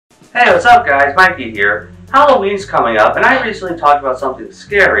Hey, what's up guys? Mikey here. Halloween's coming up and I recently talked about something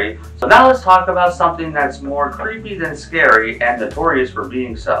scary, so now let's talk about something that's more creepy than scary and notorious for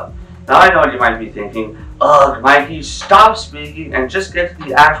being so. Now I know what you might be thinking, ugh Mikey, stop speaking and just get to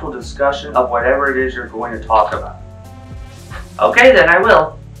the actual discussion of whatever it is you're going to talk about. Okay then, I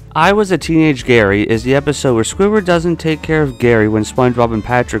will. I Was a Teenage Gary is the episode where Squidward doesn't take care of Gary when SpongeBob and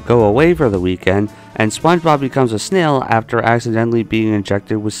Patrick go away for the weekend, and SpongeBob becomes a snail after accidentally being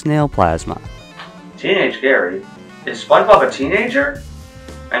injected with snail plasma. Teenage Gary? Is SpongeBob a teenager?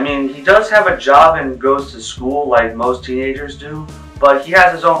 I mean, he does have a job and goes to school like most teenagers do, but he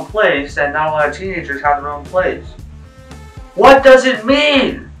has his own place and not a lot of teenagers have their own place. What does it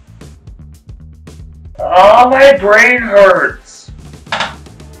mean? Oh, my brain hurts.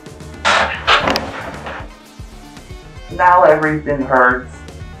 Now everything hurts.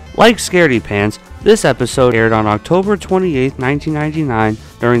 Like Scaredy Pants, this episode aired on October 28, 1999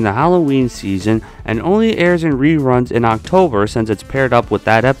 during the Halloween season and only airs in reruns in October since it's paired up with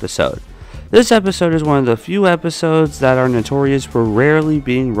that episode. This episode is one of the few episodes that are notorious for rarely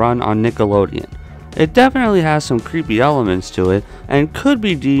being run on Nickelodeon. It definitely has some creepy elements to it and could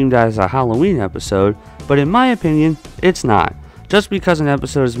be deemed as a Halloween episode, but in my opinion, it's not. Just because an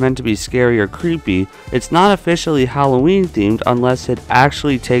episode is meant to be scary or creepy, it's not officially Halloween themed unless it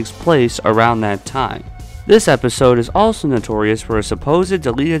actually takes place around that time. This episode is also notorious for a supposed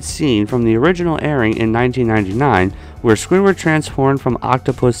deleted scene from the original airing in 1999 where Squidward transformed from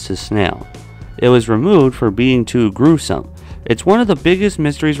octopus to snail. It was removed for being too gruesome. It's one of the biggest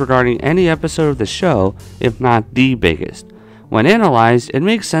mysteries regarding any episode of the show, if not the biggest. When analyzed, it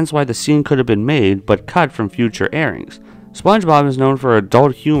makes sense why the scene could have been made but cut from future airings. SpongeBob is known for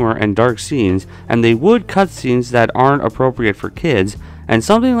adult humor and dark scenes, and they would cut scenes that aren't appropriate for kids, and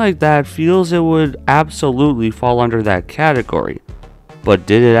something like that feels it would absolutely fall under that category. But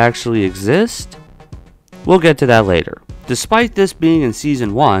did it actually exist? We'll get to that later. Despite this being in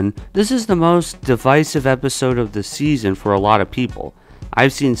Season 1, this is the most divisive episode of the season for a lot of people.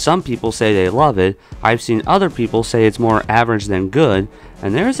 I've seen some people say they love it, I've seen other people say it's more average than good,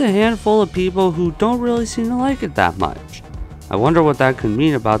 and there's a handful of people who don't really seem to like it that much. I wonder what that could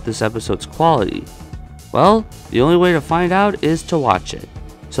mean about this episode's quality. Well, the only way to find out is to watch it.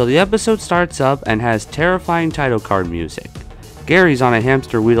 So the episode starts up and has terrifying title card music. Gary's on a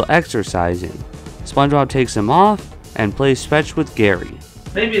hamster wheel exercising. SpongeBob takes him off and plays fetch with Gary.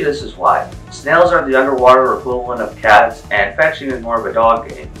 Maybe this is why. Snails are the underwater equivalent of cats, and fetching is more of a dog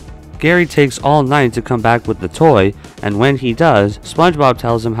game. Gary takes all night to come back with the toy, and when he does, SpongeBob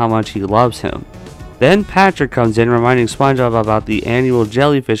tells him how much he loves him. Then Patric comes in reminding SpongeBob about the annual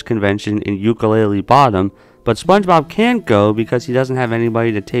jellyfish convention in Ukulele Bottom, but SpongeBob can't go because he doesn't have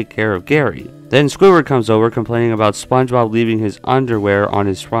anybody to take care of Gary. Then Squidward comes over complaining about SpongeBob leaving his underwear on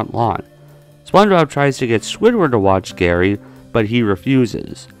his front lawn. SpongeBob tries to get Squidward to watch Gary, but he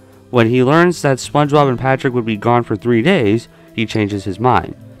refuses. When he learns that SpongeBob and Patrick would be gone for 3 days, he changes his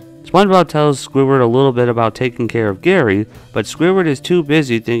mind. SpongeBob tells Squidward a little bit about taking care of Gary, but Squidward is too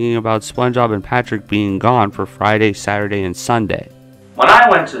busy thinking about SpongeBob and Patrick being gone for Friday, Saturday, and Sunday. When I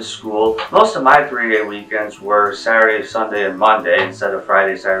went to school, most of my 3-day weekends were Saturday, Sunday, and Monday instead of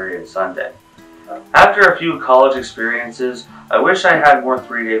Friday, Saturday, and Sunday. After a few college experiences, I wish I had more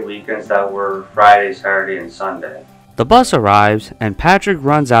 3-day weekends that were Friday, Saturday, and Sunday. The bus arrives, and Patrick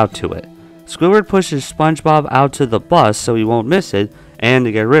runs out to it. Squidward pushes SpongeBob out to the bus so he won't miss it, and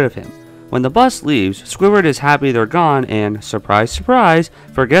to get rid of him. When the bus leaves, Squidward is happy they're gone and, surprise surprise,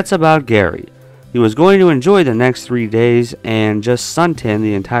 forgets about Gary. He was going to enjoy the next 3 days and just suntan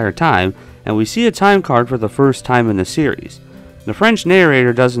the entire time, and we see a time card for the first time in the series. The French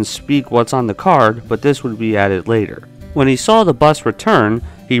narrator doesn't speak what's on the card, but this would be added later. When he saw the bus return,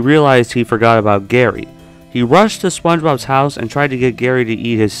 he realized he forgot about Gary. He rushed to SpongeBob's house and tried to get Gary to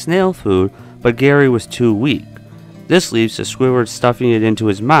eat his snail food, but Gary was too weak. This leads to Squidward stuffing it into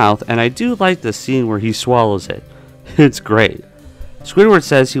his mouth, and I do like the scene where he swallows it. It's great. Squidward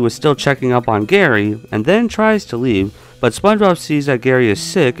says he was still checking up on Gary, and then tries to leave, but SpongeBob sees that Gary is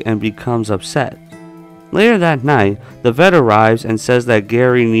sick and becomes upset. Later that night, the vet arrives and says that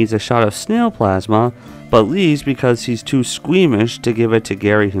Gary needs a shot of snail plasma, but leaves because he's too squeamish to give it to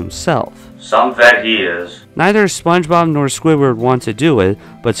Gary himself. Some vet he is. Neither SpongeBob nor Squidward want to do it,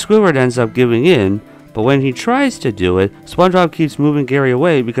 but Squidward ends up giving in, but when he tries to do it, SpongeBob keeps moving Gary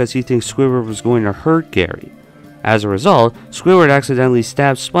away because he thinks Squidward was going to hurt Gary. As a result, Squidward accidentally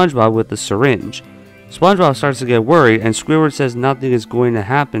stabs SpongeBob with the syringe. SpongeBob starts to get worried and Squidward says nothing is going to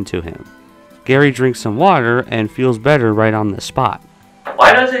happen to him. Gary drinks some water and feels better right on the spot.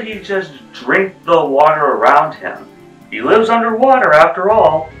 Why doesn't he just drink the water around him? He lives underwater after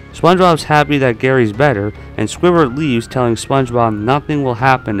all. SpongeBob's happy that Gary's better, and Squidward leaves telling SpongeBob nothing will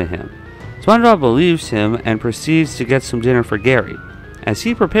happen to him. SpongeBob believes him and proceeds to get some dinner for Gary. As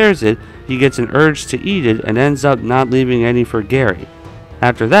he prepares it, he gets an urge to eat it and ends up not leaving any for Gary.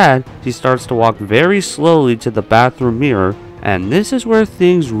 After that, he starts to walk very slowly to the bathroom mirror, and this is where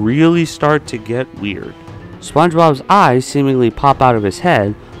things really start to get weird. SpongeBob's eyes seemingly pop out of his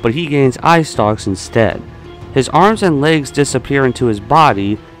head, but he gains eye stalks instead. His arms and legs disappear into his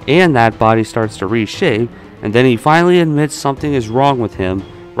body, and that body starts to reshape, and then he finally admits something is wrong with him,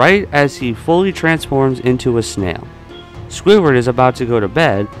 right as he fully transforms into a snail. Squidward is about to go to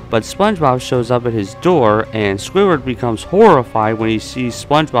bed, but SpongeBob shows up at his door, and Squidward becomes horrified when he sees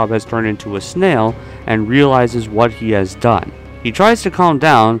SpongeBob has turned into a snail and realizes what he has done. He tries to calm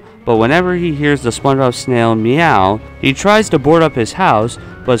down, but whenever he hears the SpongeBob snail meow, he tries to board up his house,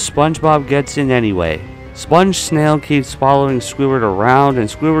 but SpongeBob gets in anyway. Sponge Snail keeps following Squidward around, and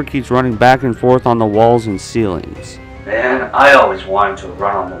Squidward keeps running back and forth on the walls and ceilings. Man, I always wanted to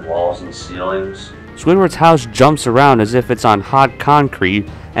run on the walls and ceilings. Squidward's house jumps around as if it's on hot concrete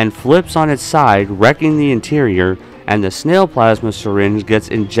and flips on its side, wrecking the interior, and the snail plasma syringe gets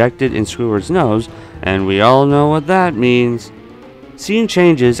injected in Squidward's nose, and we all know what that means. Scene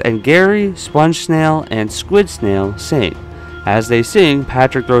changes and Gary, Sponge Snail, and Squid Snail sing. As they sing,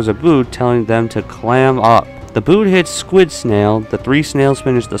 Patric throws a boot telling them to clam up. The boot hits Squid Snail, the three snails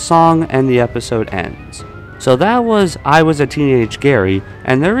finish the song, and the episode ends. So that was I Was a Teenage Gary,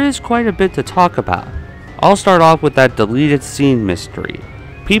 and there is quite a bit to talk about. I'll start off with that deleted scene mystery.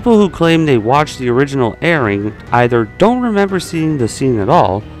 People who claim they watched the original airing either don't remember seeing the scene at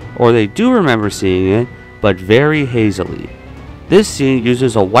all, or they do remember seeing it, but very hazily. This scene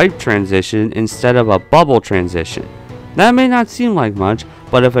uses a wipe transition instead of a bubble transition. That may not seem like much,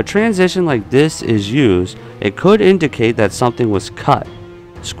 but if a transition like this is used, it could indicate that something was cut.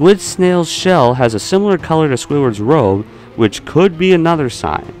 Squid Snail's shell has a similar color to Squidward's robe, which could be another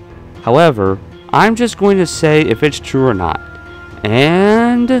sign. However, I'm just going to say if it's true or not.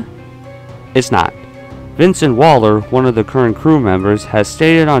 And it's not. Vincent Waller, one of the current crew members, has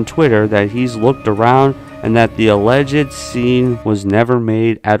stated on Twitter that he's looked around and that the alleged scene was never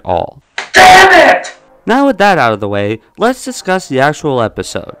made at all. Damn it! Now with that out of the way, let's discuss the actual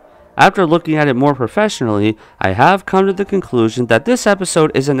episode. After looking at it more professionally, I have come to the conclusion that this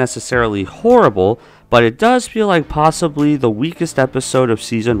episode isn't necessarily horrible, but it does feel like possibly the weakest episode of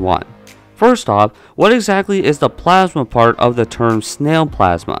Season 1. First off, what exactly is the plasma part of the term snail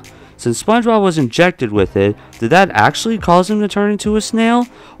plasma? Since SpongeBob was injected with it, did that actually cause him to turn into a snail?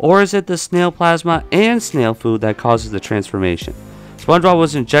 Or is it the snail plasma and snail food that causes the transformation? SpongeBob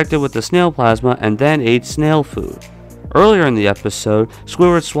was injected with the snail plasma and then ate snail food. Earlier in the episode,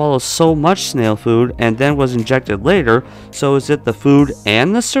 Squidward swallows so much snail food and then was injected later, so is it the food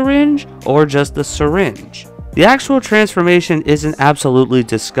and the syringe, or just the syringe? The actual transformation isn't absolutely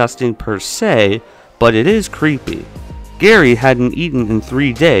disgusting per se, but it is creepy. Gary hadn't eaten in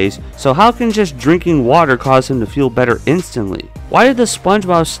 3 days, so how can just drinking water cause him to feel better instantly? Why did the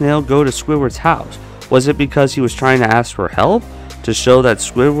SpongeBob snail go to Squidward's house? Was it because he was trying to ask for help? To show that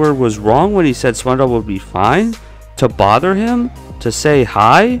Squidward was wrong when he said SpongeBob would be fine? To bother him? To say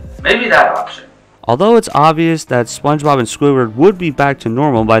hi? Maybe that option. Although it's obvious that SpongeBob and Squidward would be back to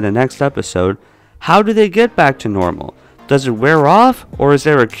normal by the next episode, how do they get back to normal? Does it wear off, or is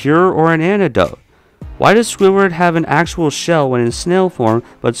there a cure or an antidote? Why does Squidward have an actual shell when in snail form,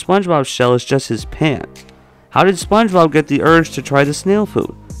 but SpongeBob's shell is just his pants? How did SpongeBob get the urge to try the snail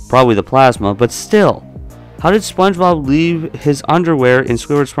food? Probably the plasma, but still. How did SpongeBob leave his underwear in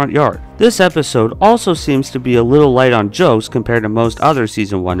Squidward's front yard? This episode also seems to be a little light on jokes compared to most other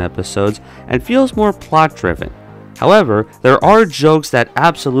Season 1 episodes, and feels more plot driven. However, there are jokes that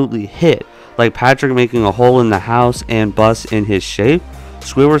absolutely hit, like Patric making a hole in the house and bus in his shape,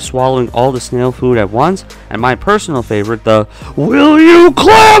 Squidward swallowing all the snail food at once, and my personal favorite, the "Will you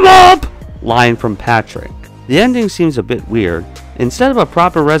clam up?" line from Patric. The ending seems a bit weird. Instead of a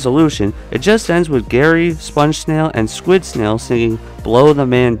proper resolution, it just ends with Gary, Sponge Snail, and Squid Snail singing "Blow the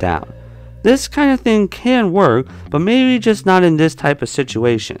Man Down." This kind of thing can work, but maybe just not in this type of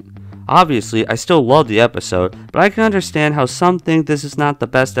situation. Obviously, I still love the episode, but I can understand how some think this is not the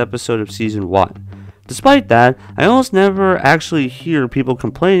best episode of Season 1. Despite that, I almost never actually hear people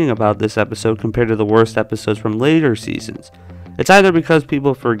complaining about this episode compared to the worst episodes from later seasons. It's either because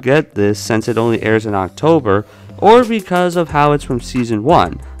people forget this since it only airs in October, or because of how it's from Season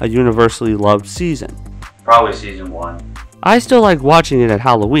 1, a universally loved season. Probably Season 1. I still like watching it at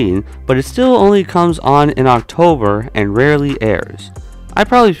Halloween, but it still only comes on in October and rarely airs. I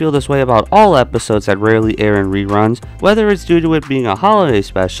probably feel this way about all episodes that rarely air in reruns, whether it's due to it being a holiday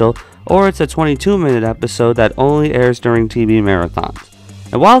special, or it's a 22-minute episode that only airs during TV marathons.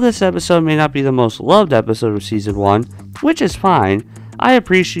 And while this episode may not be the most loved episode of Season 1, which is fine, I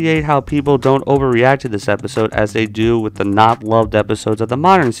appreciate how people don't overreact to this episode as they do with the not loved episodes of the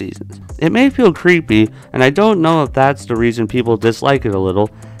modern seasons. It may feel creepy, and I don't know if that's the reason people dislike it a little,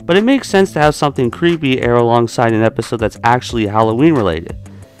 but it makes sense to have something creepy air alongside an episode that's actually Halloween related.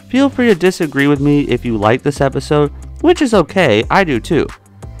 Feel free to disagree with me if you like this episode, which is okay, I do too.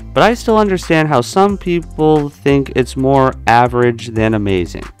 But I still understand how some people think it's more average than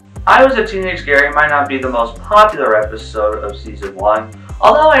amazing. I Was a Teenage Gary might not be the most popular episode of Season 1,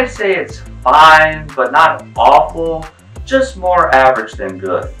 although I'd say it's fine, but not awful, just more average than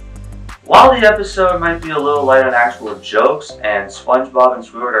good. While the episode might be a little light on actual jokes, and SpongeBob and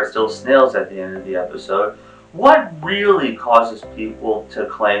Squidward are still snails at the end of the episode, what really causes people to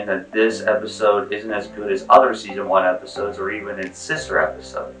claim that this episode isn't as good as other Season 1 episodes or even its sister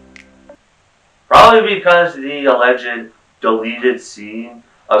episode? Probably because the alleged deleted scene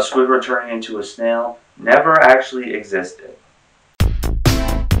of Squidward turning into a snail never actually existed.